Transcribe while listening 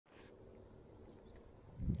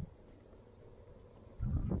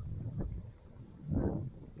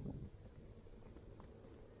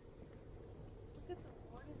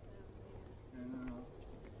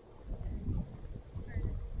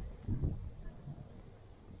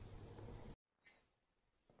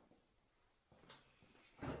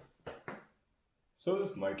So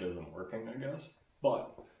this mic isn't working, I guess.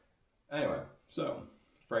 But anyway, so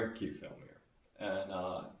Frank Q Film here. And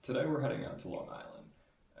today we're heading out to Long Island.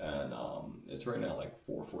 And it's right now like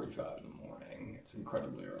 4:45 in the morning. It's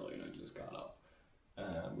incredibly early and I just got up.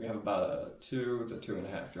 And we have about a 2 to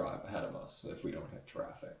 2.5 drive ahead of us if we don't hit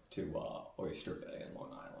traffic to Oyster Bay in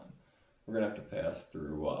Long Island. We're gonna have to pass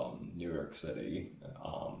through New York City,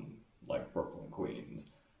 like Brooklyn, Queens.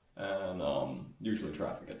 And usually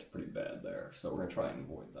traffic gets pretty bad there, so we're gonna try and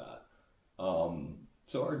avoid that.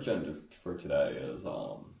 So our agenda for today is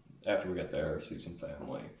after we get there, see some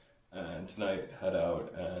family, and tonight head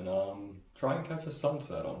out and try and catch a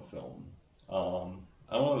sunset on film.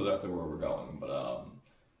 I don't know exactly where we're going, but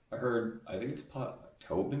I think it's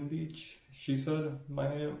Tobin Beach, she said,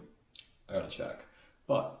 Miami. I gotta check.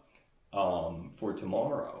 But for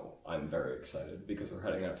tomorrow, I'm very excited because we're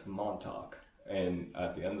heading out to Montauk and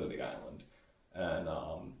at the end of the island. And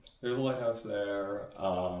there's a lighthouse there.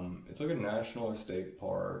 It's like a national or state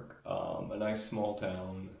park, a nice small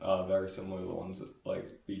town, very similar to the ones that,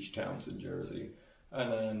 like beach towns in Jersey.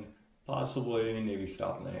 And then possibly maybe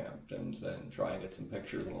stop in the Hamptons and try and get some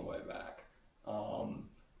pictures on the way back.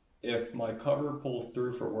 If my cover pulls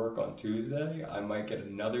through for work on Tuesday, I might get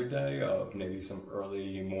another day of maybe some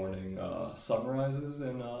early morning sunrises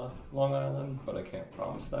in Long Island, but I can't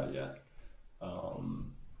promise that yet.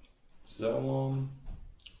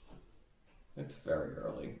 It's very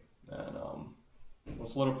early, and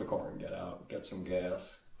let's load up the car and get out, get some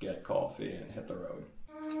gas, get coffee, and hit the road.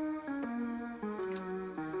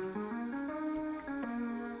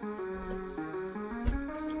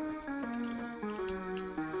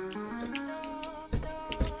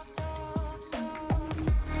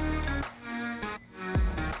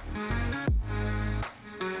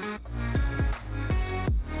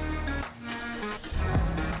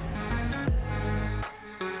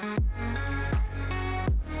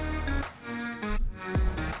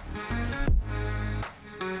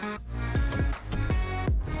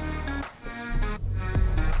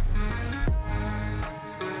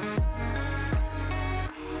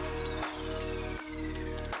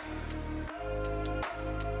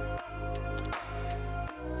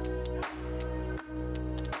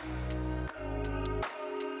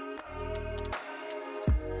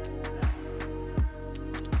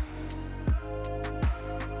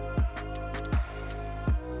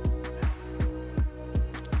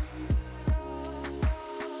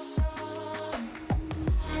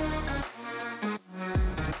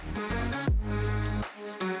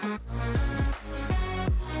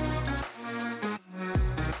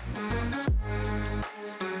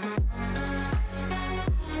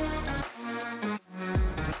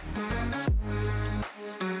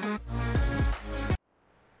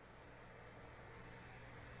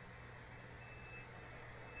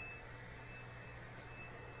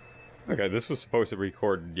 Okay, this was supposed to be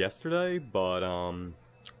recorded yesterday, but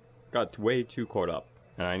got way too caught up,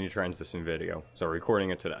 and I need to transition video, so I'm recording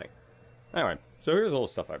it today. Anyway, so here's all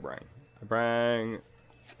the stuff I bring. I bring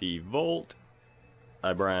the Volt,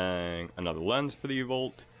 I bring another lens for the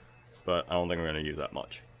Volt, but I don't think I'm going to use that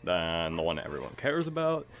much. Then the one that everyone cares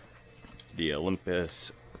about, the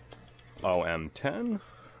Olympus OM10,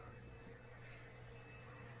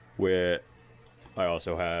 with I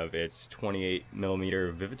also have its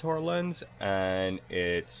 28mm Vivitar lens and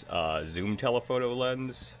its zoom telephoto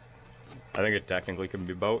lens. I think it technically can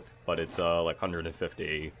be both, but it's like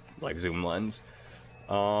 150 like zoom lens.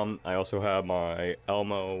 I also have my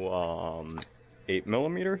Elmo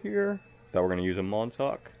 8mm here that we're gonna use in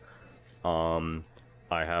Montauk. I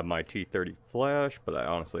have my T30 flash, but I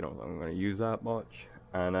honestly don't think I'm gonna use that much.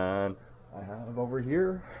 And then I have over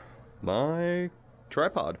here my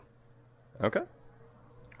tripod. Okay.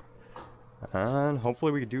 And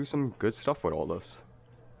hopefully we can do some good stuff with all this.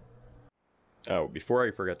 Oh, before I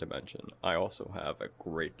forget to mention, I also have a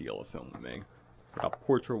great deal of film with me. I got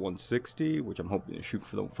Portrait 160, which I'm hoping to shoot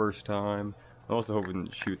for the first time. I'm also hoping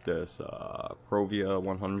to shoot this Provia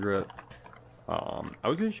 100. I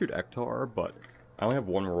was going to shoot Ektar, but I only have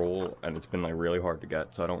one roll, and it's been like really hard to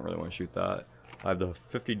get, so I don't really want to shoot that. I have the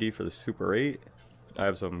 50D for the Super 8. I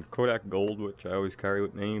have some Kodak Gold, which I always carry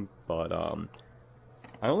with me, but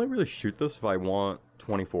I only really shoot this if I want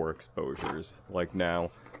 24 exposures, like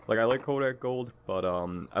now. Like, I like Kodak Gold, but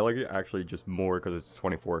I like it actually just more because it's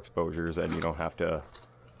 24 exposures and you don't have to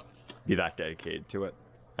be that dedicated to it.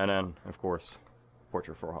 And then, of course,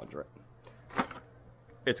 Portrait 400.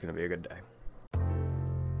 It's gonna be a good day.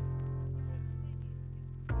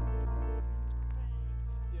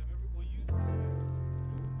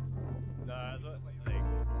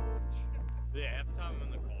 Yeah, half the time I'm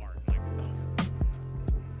in the car, like stuff.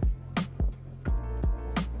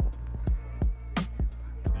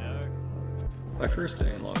 My first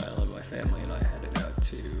day in Long Island, my family and I headed out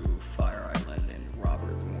to Fire Island in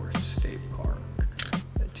Robert Morse State Park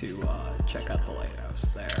to check out the lighthouse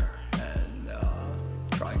there and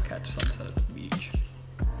try and catch sunset at the beach.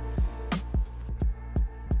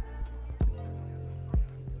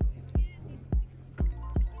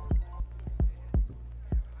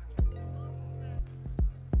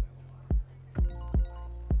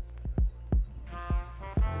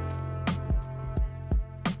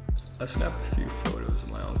 I snapped a few photos of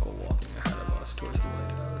my uncle walking ahead of us towards the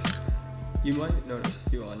lighthouse. You might notice a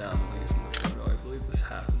few anomalies in the photo. I believe this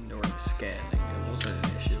happened during scanning. It wasn't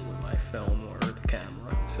an issue with my film or the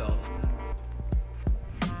camera itself.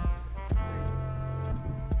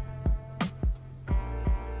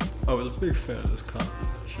 I was a big fan of this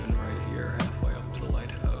composition right here, halfway up to the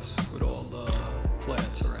lighthouse, with all the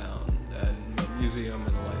plants around and the museum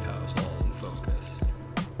and the lighthouse all in focus.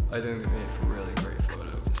 I think they made for really great photos.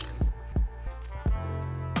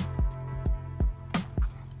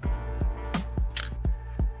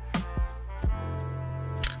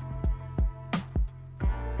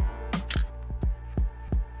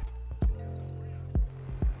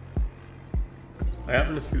 I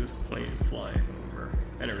happened to see this plane flying over,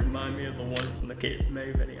 and it reminded me of the one from the Cape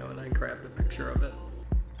May video, and I grabbed a picture of it.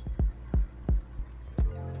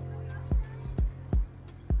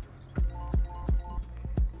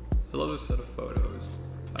 I love this set of photos,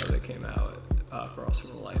 how they came out across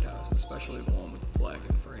from the lighthouse, especially the one with the flag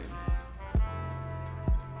and frame.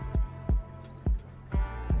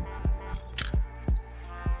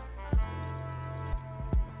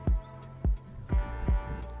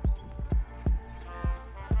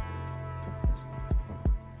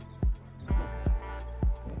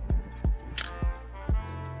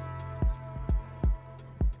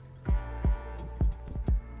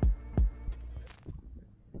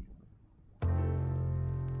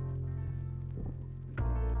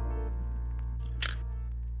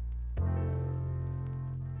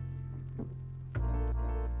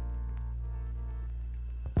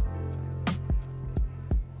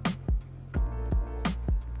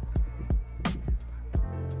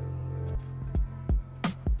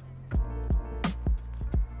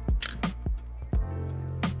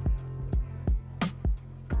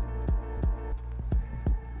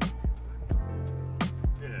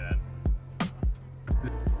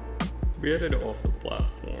 We headed off the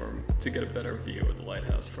platform to get a better view of the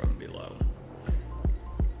lighthouse from below.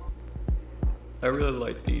 I really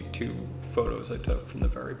like these two photos I took from the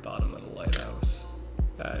very bottom of the lighthouse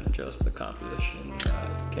and just the composition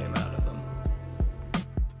that came out of them.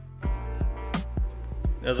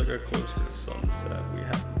 As I got closer to sunset, we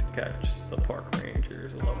happened to catch the park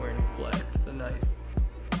rangers lowering the flag for the night.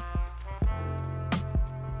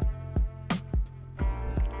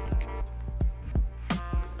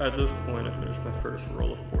 At this point, I finished my first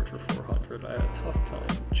roll of Portrait 400. I had a tough time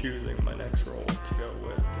choosing my next roll to go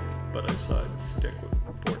with, but I decided to stick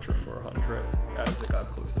with Portrait 400 as it got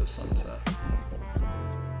close to sunset.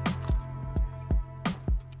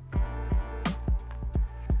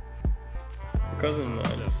 My cousin and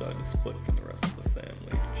I decided to split from the rest of the family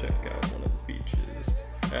to check out one of the beaches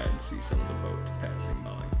and see some of the boats passing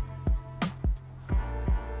by.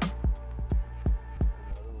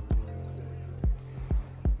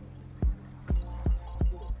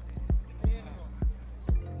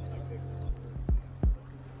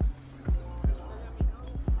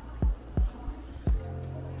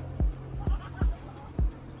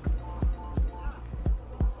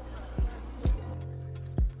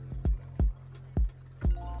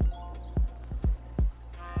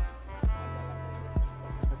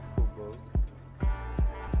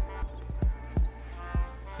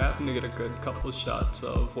 I happened to get a good couple of shots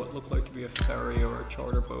of what looked like to be a ferry or a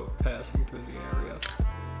charter boat passing through the area.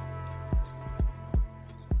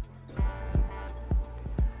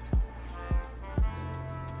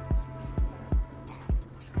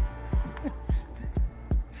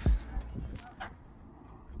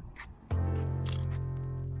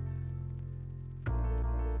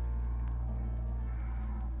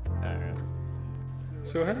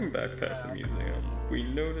 So heading back past the museum, we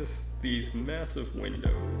noticed these massive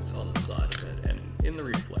windows on the side of it, and in the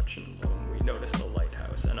reflection of them, we noticed the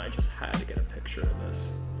lighthouse, and I just had to get a picture of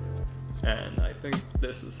this. And I think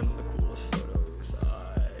this is some of the coolest photos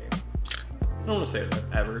I don't want to say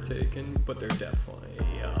I've ever taken, but they're definitely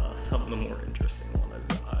some of the more interesting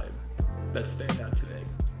ones that stand out to me.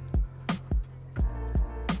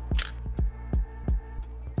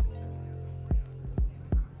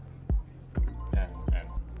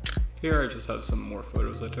 Here I just have some more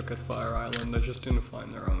photos I took at Fire Island that just didn't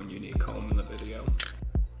find their own unique home in the video.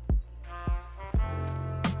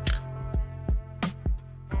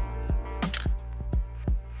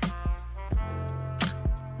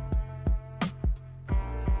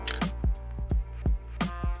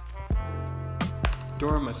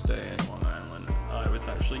 During my stay in Long Island, I was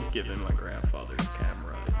actually given my grandfather's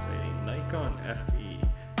camera. It's a Nikon FE.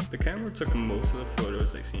 The camera took most of the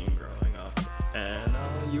photos I seen growing up, and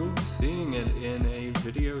you'll be seeing it in a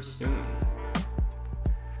video soon.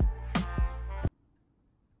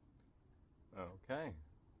 Okay,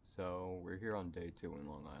 so we're here on day 2 in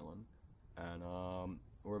Long Island, and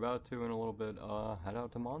we're about to, in a little bit, head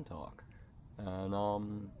out to Montauk. And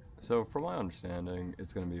so from my understanding,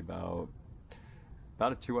 it's going to be about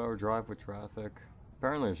a 2-hour drive with traffic.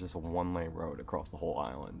 Apparently it's just a 1-lane road across the whole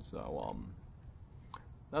island, so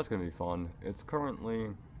that's going to be fun. It's currently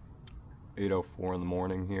 8:04 in the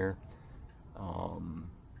morning here.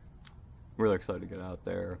 Really excited to get out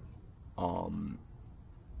there. I'm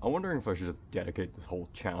wondering if I should just dedicate this whole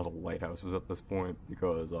channel to lighthouses at this point,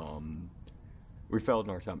 because we failed in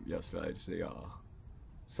our attempt yesterday to see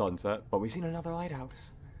sunset, but we've seen another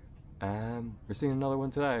lighthouse, and we're seeing another one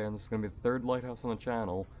today, and this is going to be the 3rd lighthouse on the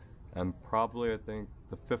channel, and probably, I think,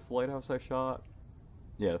 the 5th lighthouse I shot.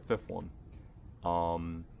 Yeah, the 5th one.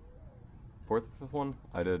 4th, 5th one?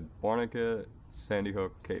 I did Barnegat, Sandy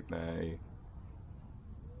Hook, Cape May,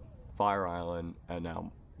 Fire Island, and now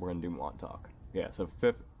we're going to do Montauk. Yeah, so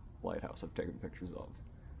 5th lighthouse I've taken pictures of.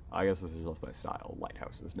 I guess this is just my style,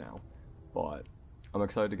 lighthouses now. But I'm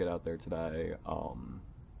excited to get out there today.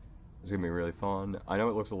 It's going to be really fun. I know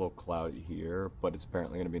it looks a little cloudy here, but it's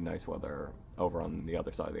apparently going to be nice weather over on the other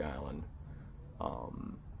side of the island.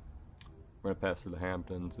 We're going to pass through the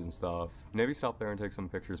Hamptons and stuff. Maybe stop there and take some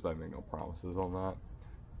pictures, but I make no promises on that.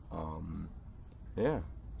 Yeah,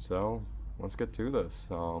 so let's get to this.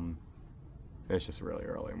 It's just really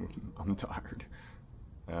early. I'm tired.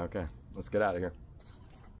 Okay, let's get out of here.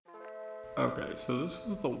 Okay, so this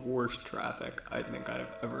was the worst traffic I think I've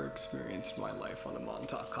ever experienced in my life on the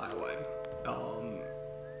Montauk Highway.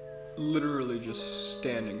 Literally just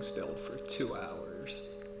standing still for 2 hours.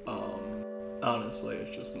 Honestly,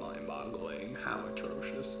 it's just mind-boggling how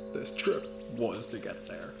atrocious this trip was to get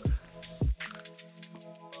there.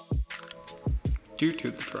 Due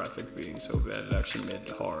to the traffic being so bad, it actually made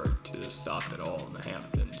it hard to stop at all in the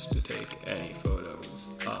Hamptons to take any photos.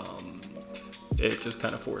 It just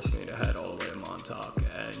kind of forced me to head all the way to Montauk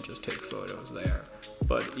and just take photos there.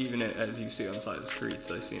 But even as you see on the side of the streets,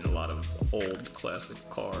 I've seen a lot of old classic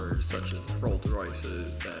cars such as Rolls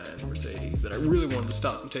Royces and Mercedes that I really wanted to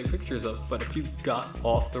stop and take pictures of, but if you got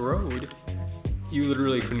off the road, you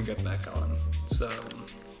literally couldn't get back on. So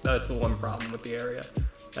that's the one problem with the area.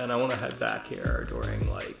 And I want to head back here during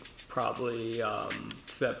like probably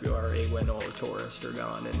February when all the tourists are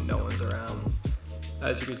gone and no one's around.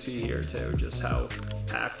 As you can see here too, just how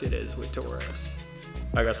packed it is with tourists.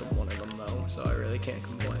 I guess I'm one of them though, so I really can't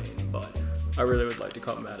complain, but I really would like to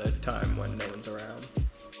come at a time when no one's around.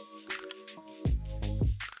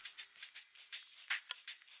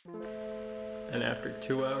 And after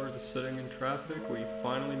 2 hours of sitting in traffic, we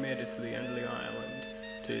finally made it to the end of the island,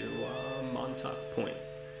 to Montauk Point.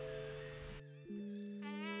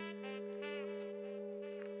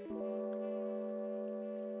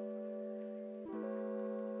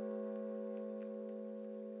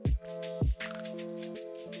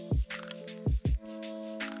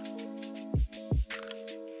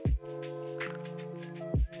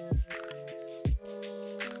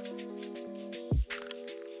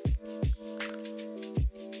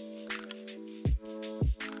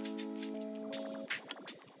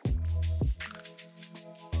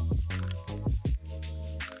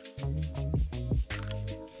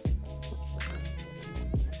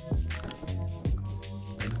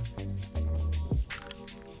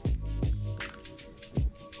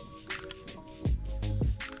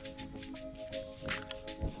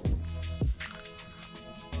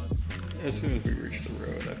 As soon as we reached the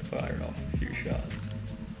road, I fired off a few shots.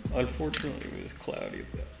 Unfortunately, it was cloudy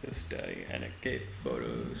this day, and it gave the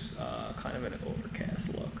photos kind of an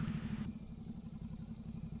overcast look.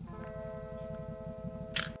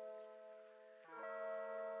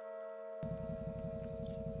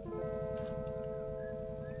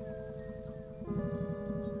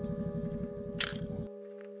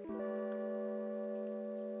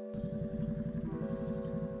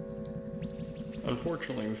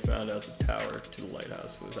 Unfortunately, we found out the tower to the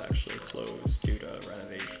lighthouse was actually closed due to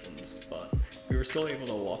renovations, but we were still able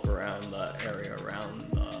to walk around the area around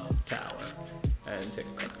the tower and take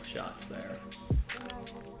a couple of shots there.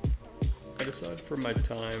 I decided for my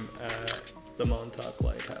time at the Montauk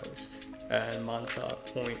Lighthouse and Montauk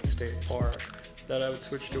Point State Park that I would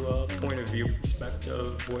switch to a point of view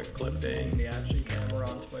perspective with clipping the action camera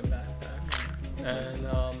onto my backpack and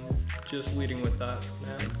just leading with that for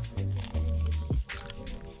now.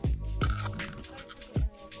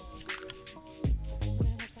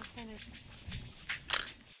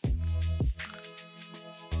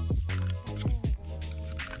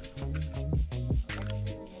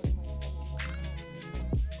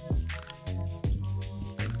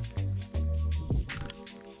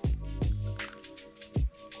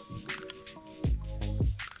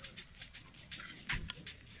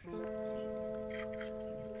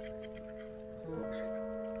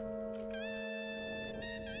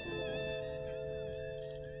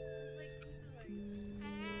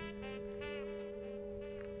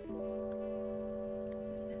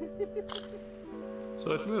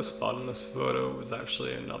 So I think the spot in this photo was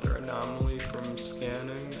actually another anomaly from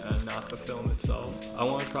scanning and not the film itself. I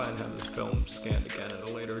want to try and have this film scanned again at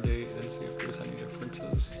a later date and see if there's any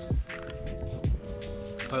differences.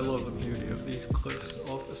 I love the beauty of these cliffs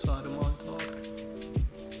off the side of Montauk,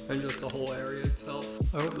 and just the whole area itself.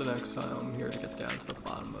 I hope the next time I'm here to get down to the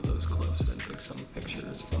bottom of those cliffs and take some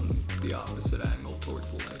pictures from the opposite angle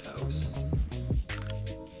towards the lighthouse.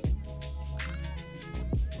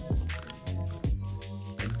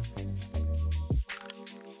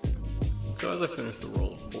 So as I finished the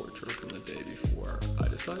roll of portrait from the day before, I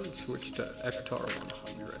decided to switch to Ektar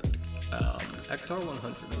 100. Ektar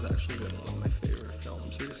 100 has actually been one of my favorite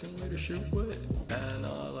films recently to shoot with, and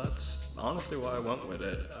that's honestly why I went with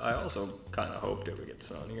it. I also kind of hoped it would get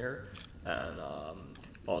sunnier, and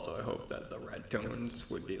also I hoped that the red tones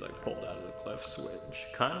would be like pulled out of the cliffs, which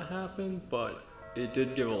kind of happened, but it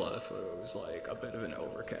did give a lot of photos like a bit of an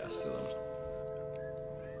overcast to them.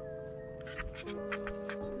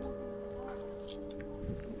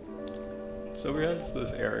 So we head to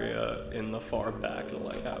this area in the far back of the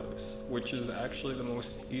lighthouse, which is actually the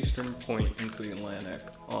most eastern point into the Atlantic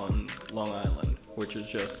on Long Island, which is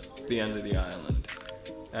just the end of the island.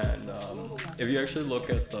 And if you actually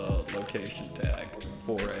look at the location tag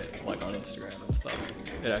for it, like on Instagram and stuff,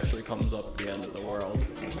 it actually comes up the end of the world,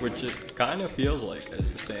 which it kind of feels like as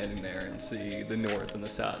you're standing there and see the north and the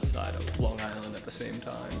south side of Long Island at the same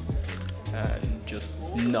time, and just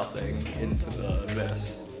nothing into the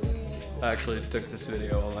abyss. I actually took this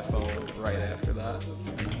video on my phone right after that.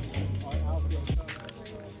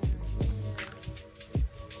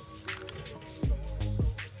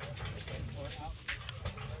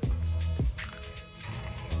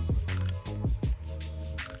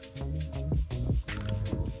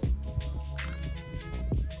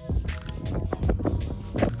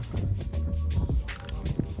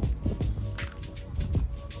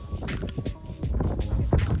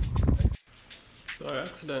 So I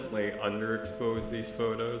accidentally underexposed these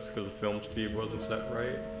photos because the film speed wasn't set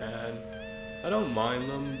right, and I don't mind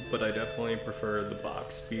them, but I definitely prefer the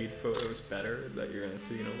box speed photos better that you're going to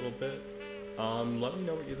see in a little bit. Let me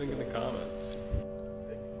know what you think in the comments.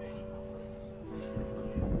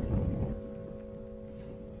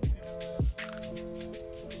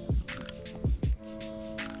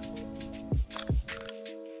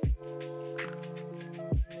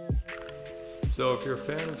 So if you're a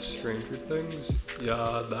fan of Stranger Things,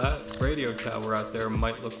 yeah, that radio tower out there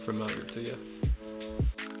might look familiar to you.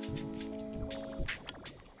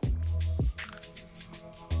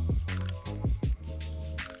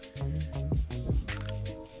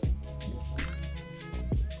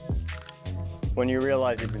 When you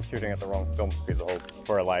realize you've been shooting at the wrong film speed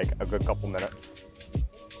for like a good couple minutes.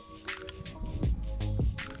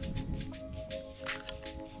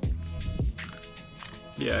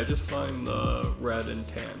 Yeah, I just find the red and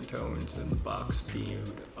tan tones in the box speed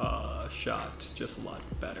shots just a lot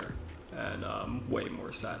better and way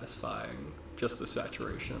more satisfying. Just the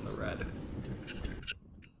saturation in the red.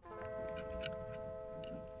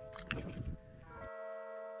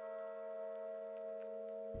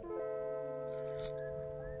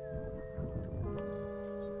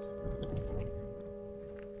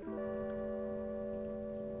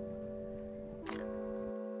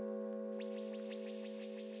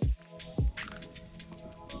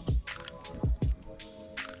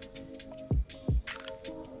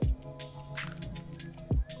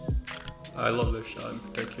 I love this shot in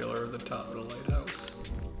particular, the top of the lighthouse.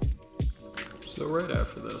 So right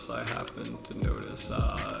after this, I happened to notice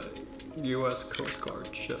a U.S. Coast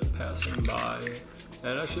Guard ship passing by,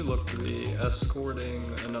 and it actually looked to be escorting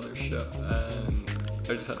another ship, and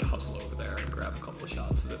I just had to hustle over there and grab a couple of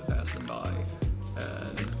shots of it passing by.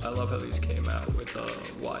 And I love how these came out with a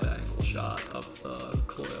wide-angle shot of the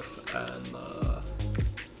cliff and the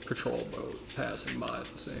patrol boat passing by at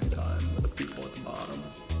the same time with the people at the bottom.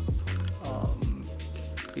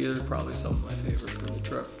 These are probably some of my favorite from the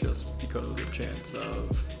trip just because of the chance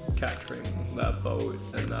of capturing that boat,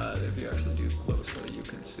 and that if you actually do closely you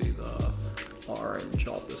can see the orange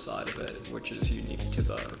off the side of it, which is unique to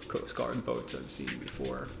the Coast Guard boats I've seen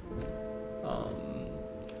before.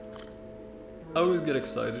 I always get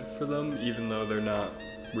excited for them even though they're not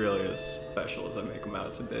really as special as I make them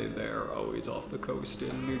out to be. They're always off the coast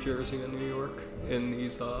in New Jersey and New York in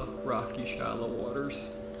these rocky, shallow waters.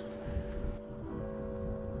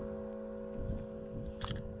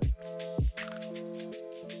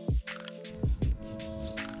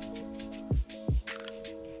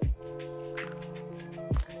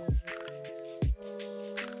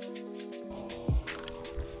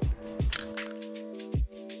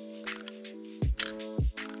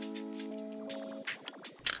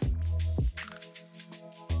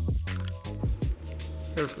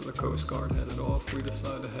 After the Coast Guard headed off, we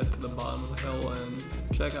decided to head to the bottom of the hill and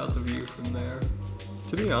check out the view from there.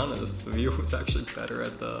 To be honest, the view was actually better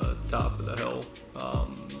at the top of the hill.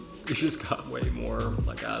 You just got way more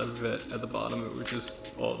like out of it. At the bottom it was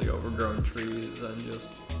just all the overgrown trees and just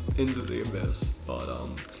into the abyss. But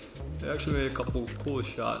they actually made a couple cool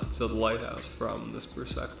shots of the lighthouse from this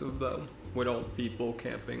perspective though, with all the people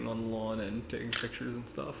camping on the lawn and taking pictures and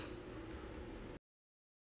stuff.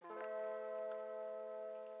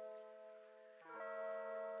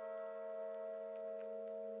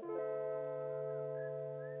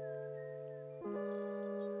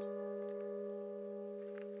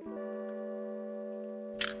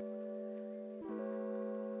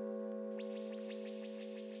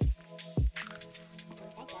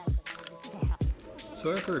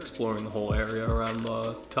 So after exploring the whole area around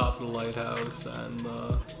the top of the lighthouse and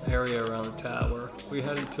the area around the tower, we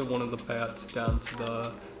headed to one of the paths down to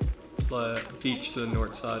the beach to the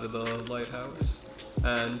north side of the lighthouse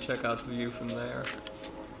and check out the view from there.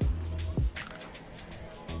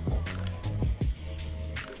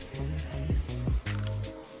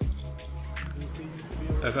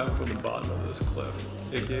 I found from the bottom of this cliff,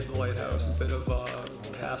 it gave the lighthouse a bit of a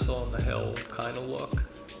castle on the hill kind of look,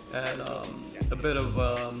 and a bit of,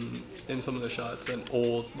 in some of the shots, an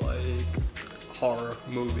old, like, horror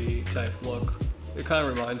movie type look. It kind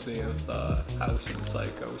of reminds me of the house in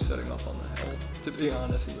Psycho sitting up on the hill, to be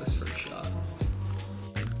honest, in this first shot.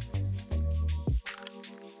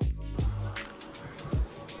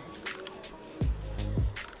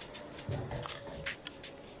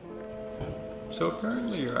 So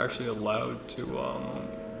apparently you're actually allowed to,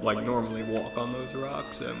 like normally walk on those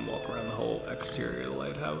rocks and walk around the whole exterior of the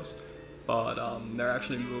lighthouse. But they're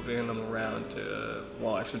actually moving them around to,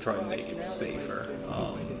 well, actually try and make it safer.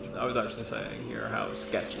 I was actually saying here how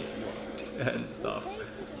sketchy it looked and stuff.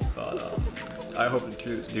 But I hope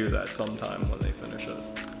to do that sometime when they finish it.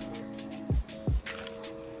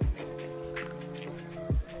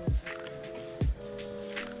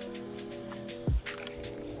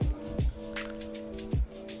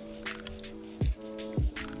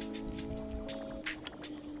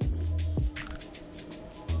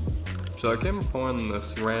 So I came upon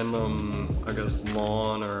this random, I guess,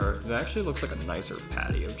 lawn, or it actually looks like a nicer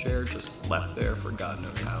patio chair just left there for God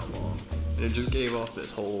knows how long. And it just gave off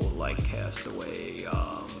this whole, like, castaway,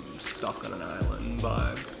 stuck on an island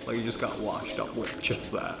vibe. Like you just got washed up with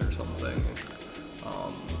just that or something.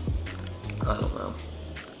 I don't know.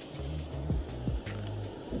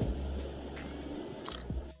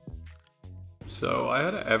 So I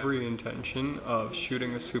had every intention of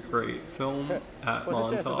shooting a Super 8 film at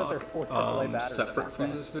Montauk, separate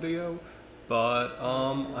from this video, but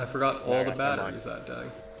I forgot all the batteries that day.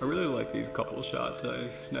 I really like these couple shots I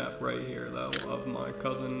snapped right here though, of my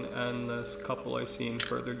cousin and this couple I seen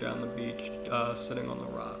further down the beach sitting on the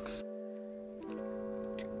rocks.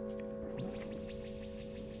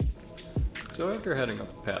 So after heading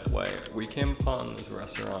up the pathway, we came upon this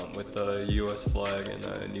restaurant with the US flag and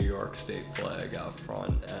a New York State flag out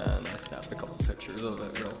front, and I snapped a couple pictures of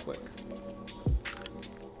it real quick.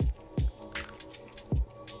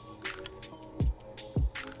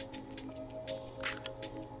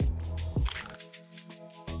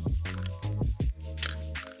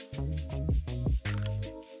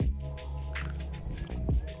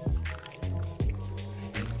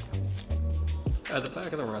 At the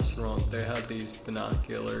back of the restaurant, they had these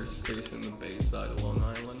binoculars facing the bay side of Long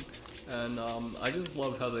Island, and I just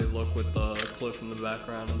love how they look with the cliff in the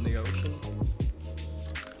background and the ocean.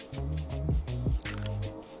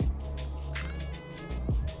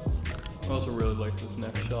 I also really like this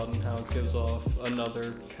next shot and how it gives off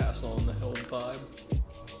another castle on the hill vibe.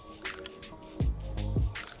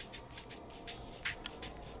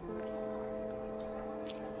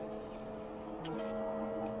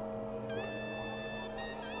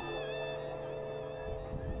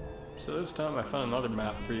 So this time I found another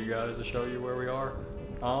map for you guys to show you where we are.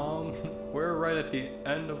 We're right at the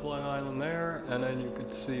end of Long Island there, and then you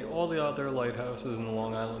could see all the other lighthouses in the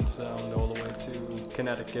Long Island Sound all the way to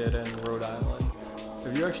Connecticut and Rhode Island.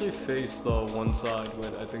 If you actually face the one side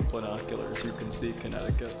with, I think, binoculars, you can see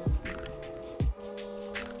Connecticut.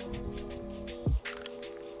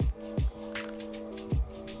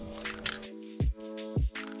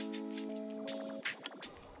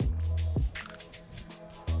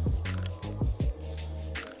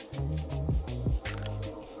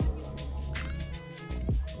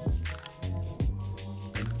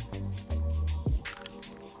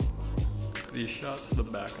 These shots to the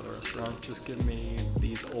back of the restaurant just give me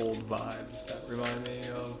these old vibes that remind me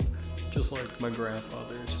of just like my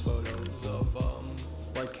grandfather's photos of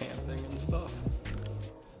like camping and stuff.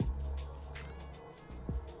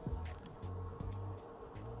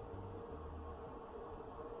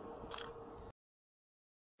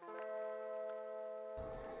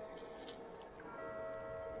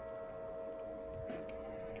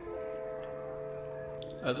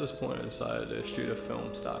 At this point I decided to shoot a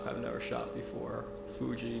film stock I've never shot before,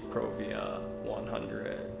 Fuji Provia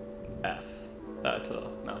 100F. That's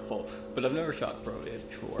a mouthful, but I've never shot Provia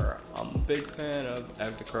before. I'm a big fan of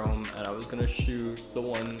Ektachrome, and I was gonna shoot the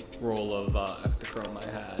one roll of Ektachrome I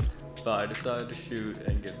had, but I decided to shoot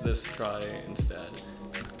and give this a try instead,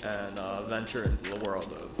 and venture into the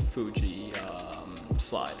world of Fuji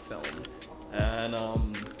slide film.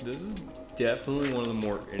 And this is definitely one of the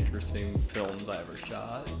more interesting films I ever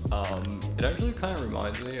shot. It actually kind of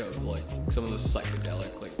reminds me of like some of the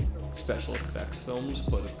psychedelic like special effects films,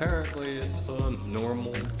 but apparently it's a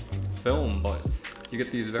normal film, but you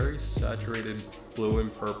get these very saturated blue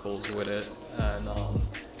and purples with it, and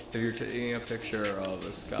if you're taking a picture of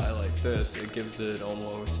a sky like this, it gives it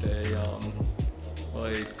almost a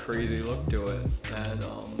like crazy look to it, and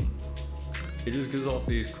it just gives off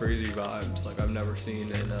these crazy vibes like I've never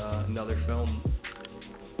seen in another film.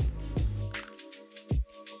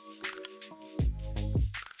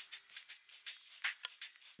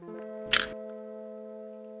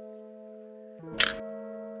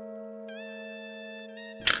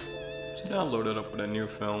 So now loaded up with a new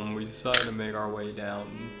film, we decided to make our way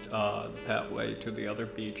down the pathway to the other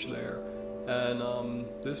beach there. And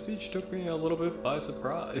this beach took me a little bit by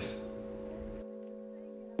surprise.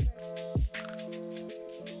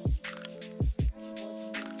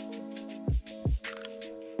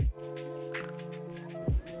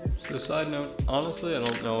 So side note, honestly I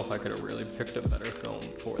don't know if I could have really picked a better film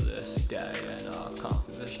for this day and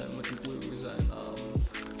composition with the blues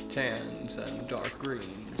and tans and dark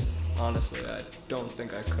greens. Honestly, I don't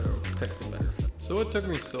think I could have picked a better film. So what took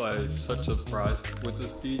me by such surprise with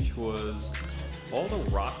this beach was all the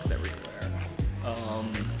rocks everywhere.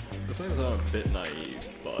 This might sound a bit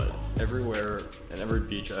naive, but everywhere and every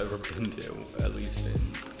beach I've ever been to, at least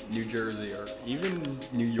in New Jersey or even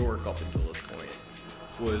New York up until this point,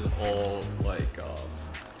 was all like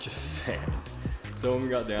just sand. So when we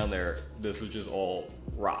got down there, this was just all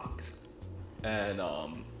rocks, and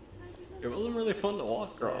it wasn't really fun to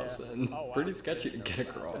walk across, and pretty sketchy to get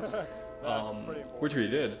across, which we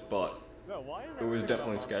did, but it was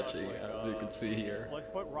definitely sketchy, as you can see here.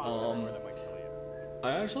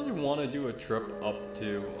 I actually want to do a trip up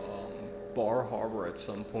to Bar Harbor at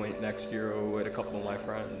some point next year with a couple of my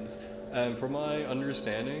friends, and from my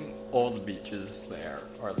understanding, all the beaches there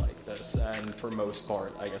are like this, and for most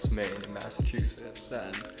part, I guess Maine and Massachusetts,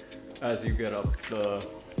 and as you get up the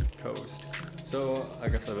coast. So I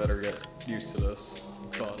guess I better get used to this,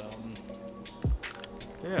 but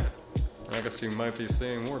yeah, I guess you might be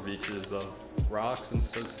seeing more beaches of rocks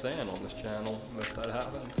instead of sand on this channel if that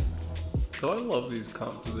happens. So I love these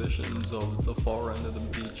compositions of the far end of the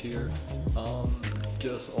beach here,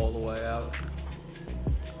 just all the way out.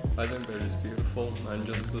 I think they're just beautiful, and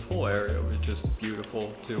just this whole area was just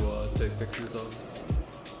beautiful to take pictures of.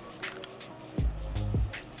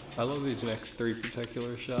 I love these next three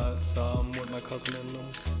particular shots with my cousin in them.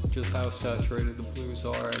 Just how saturated the blues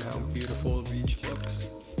are and how beautiful the beach looks.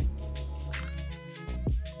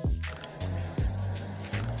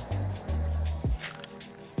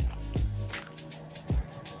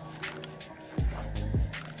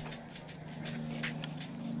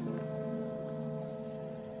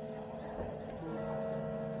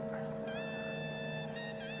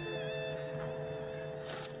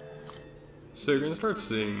 So you're gonna start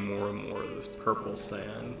seeing more and more of this purple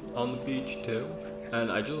sand on the beach too,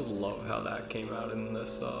 and I just love how that came out in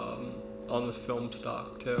this on this film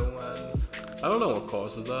stock too. And I don't know what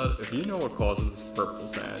causes that. If you know what causes this purple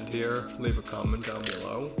sand here, leave a comment down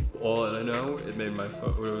below. All that I know, it made my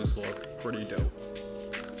photos look pretty dope.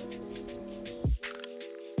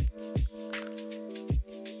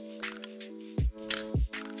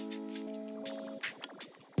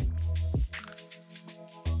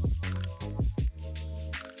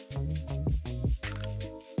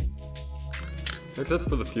 Except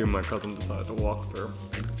for the few my cousin decided to walk through.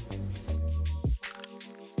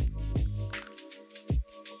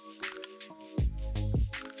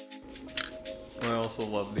 I also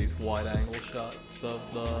love these wide-angle shots of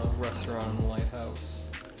the restaurant and lighthouse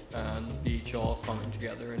and the beach all coming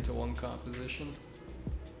together into one composition.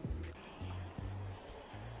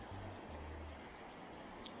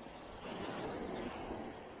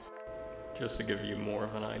 Just to give you more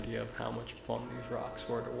of an idea of how much fun these rocks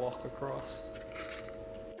were to walk across.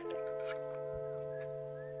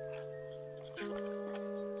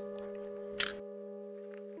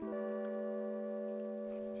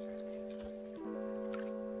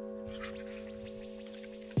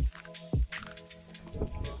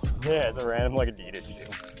 Yeah, it's a random like Adidas shoe.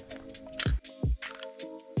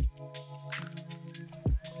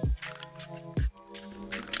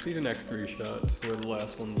 These next 3 shots were the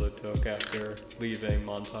last ones I took after leaving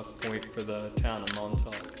Montauk Point for the town of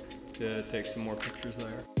Montauk to take some more pictures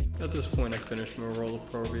there. At this point I finished my roll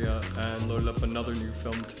of Provia and loaded up another new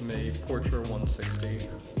film to me, Portra 160.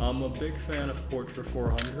 I'm a big fan of Portra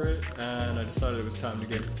 400 and I decided it was time to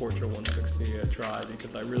give Portra 160 a try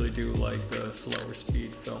because I really do like the slower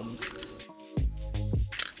speed films.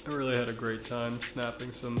 I really had a great time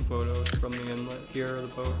snapping some photos from the inlet here of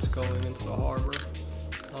the boats going into the harbor.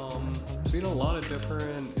 Seen a lot of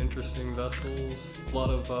different interesting vessels, a lot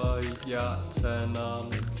of yachts and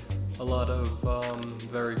a lot of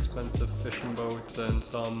very expensive fishing boats and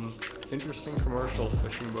some interesting commercial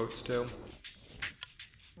fishing boats too.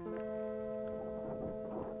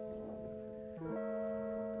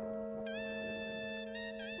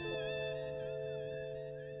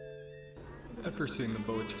 After seeing the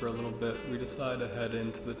boats for a little bit, we decided to head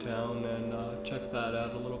into the town and check that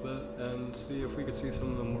out a little bit and see if we could see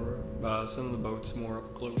some of the boats more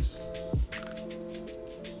up close.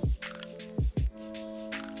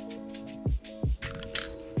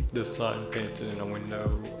 This sign painted in a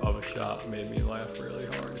window of a shop made me laugh really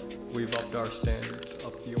hard. We've upped our standards,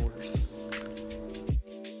 up yours.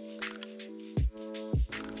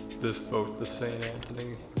 This boat, the St.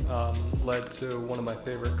 Anthony, led to one of my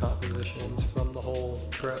favorite compositions from the whole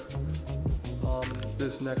trip.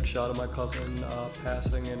 This next shot of my cousin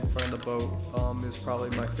passing in front of the boat is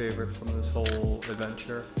probably my favorite from this whole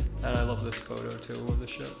adventure, and I love this photo too of the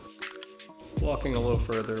ship. Walking a little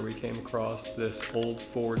further, we came across this old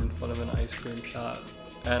Ford in front of an ice cream shop,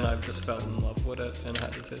 and I just fell in love with it and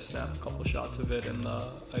had to snap a couple shots of it in the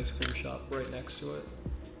ice cream shop right next to it.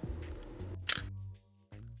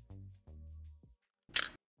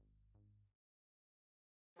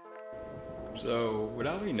 So,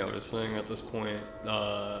 without me noticing at this point,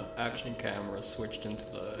 the action camera switched into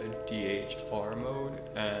the DHR mode,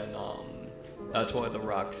 and that's why the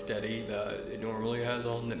rock steady that it normally has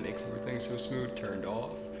on that makes everything so smooth turned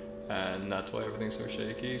off, and that's why everything's so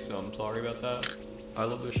shaky, so I'm sorry about that. I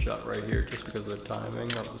love this shot right here just because of the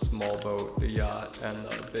timing of the small boat, the yacht, and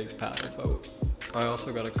the big paddle boat. I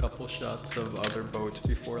also got a couple shots of other boats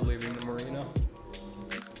before leaving the marina.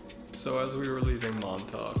 So as we were leaving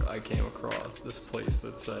Montauk, I came across this place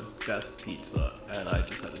that said Best Pizza, and I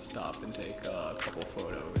just had to stop and take a couple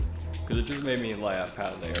photos, because it just made me laugh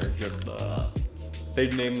how they're just they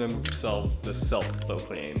named themselves the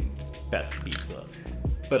self-proclaimed Best Pizza.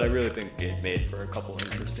 But I really think it made for a couple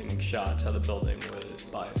interesting shots how the building was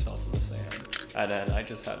by itself in the sand. And then I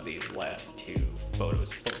just have these last 2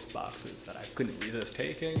 photos post boxes that I couldn't resist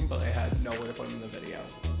taking, but I had nowhere to put them in the video.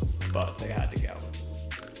 But they had to go.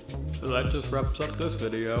 So that just wraps up this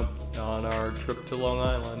video on our trip to Long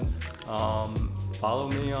Island. Follow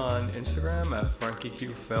me on Instagram at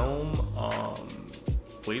FrankieQFilm.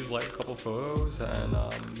 Please like a couple photos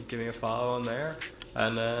and give me a follow on there.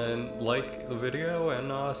 And then like the video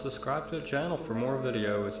and subscribe to the channel for more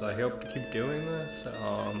videos. I hope to keep doing this.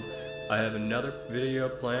 I have another video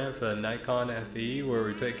planned for the Nikon FE where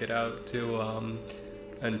we take it out to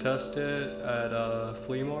and test it at a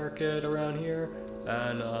flea market around here.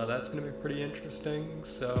 And that's going to be pretty interesting,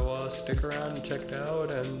 so stick around and check it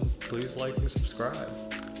out, and please like and subscribe.